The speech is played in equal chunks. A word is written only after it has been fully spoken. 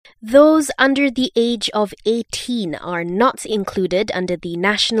Those under the age of 18 are not included under the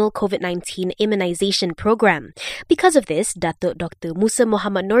National COVID-19 Immunisation Program. Because of this, Datuk Dr Musa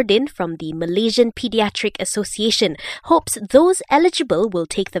Nordin from the Malaysian Paediatric Association hopes those eligible will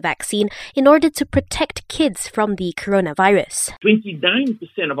take the vaccine in order to protect kids from the coronavirus. 29%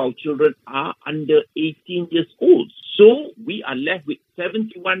 of our children are under 18 years old. So we are left with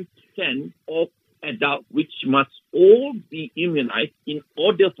 71% of adults which must all be immunized in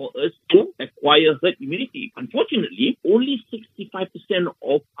order for us to acquire herd immunity. Unfortunately, only 65%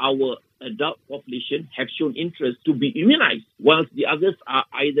 of our adult population have shown interest to be immunized, whilst the others are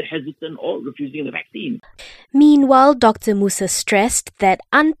either hesitant or refusing the vaccine. Meanwhile, Dr. Musa stressed that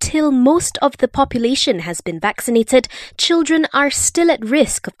until most of the population has been vaccinated, children are still at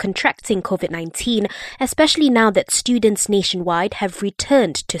risk of contracting COVID-19, especially now that students nationwide have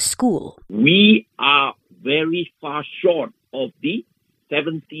returned to school. We are very far short of the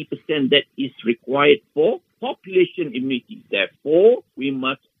 70% that is required for population immunity. Therefore, we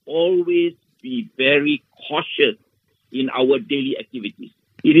must always be very cautious in our daily activities.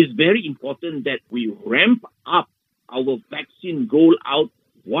 It is very important that we ramp up our vaccine rollout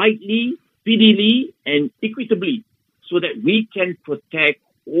widely, speedily, and equitably so that we can protect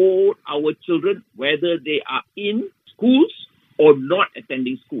all our children, whether they are in schools or not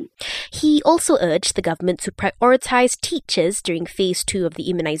attending school. He also urged the government to prioritise teachers during phase 2 of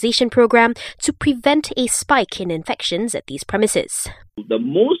the immunisation programme to prevent a spike in infections at these premises. The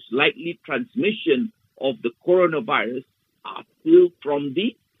most likely transmission of the coronavirus are still from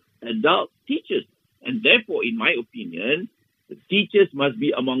the adult teachers. And therefore, in my opinion, the teachers must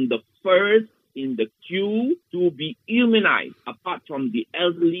be among the first in the queue to be immunized, apart from the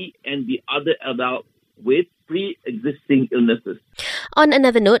elderly and the other adults with pre-existing illnesses. On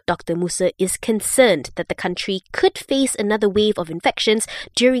another note, Dr. Musa is concerned that the country could face another wave of infections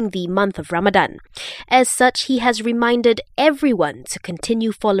during the month of Ramadan. As such, he has reminded everyone to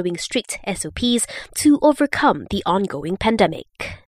continue following strict SOPs to overcome the ongoing pandemic.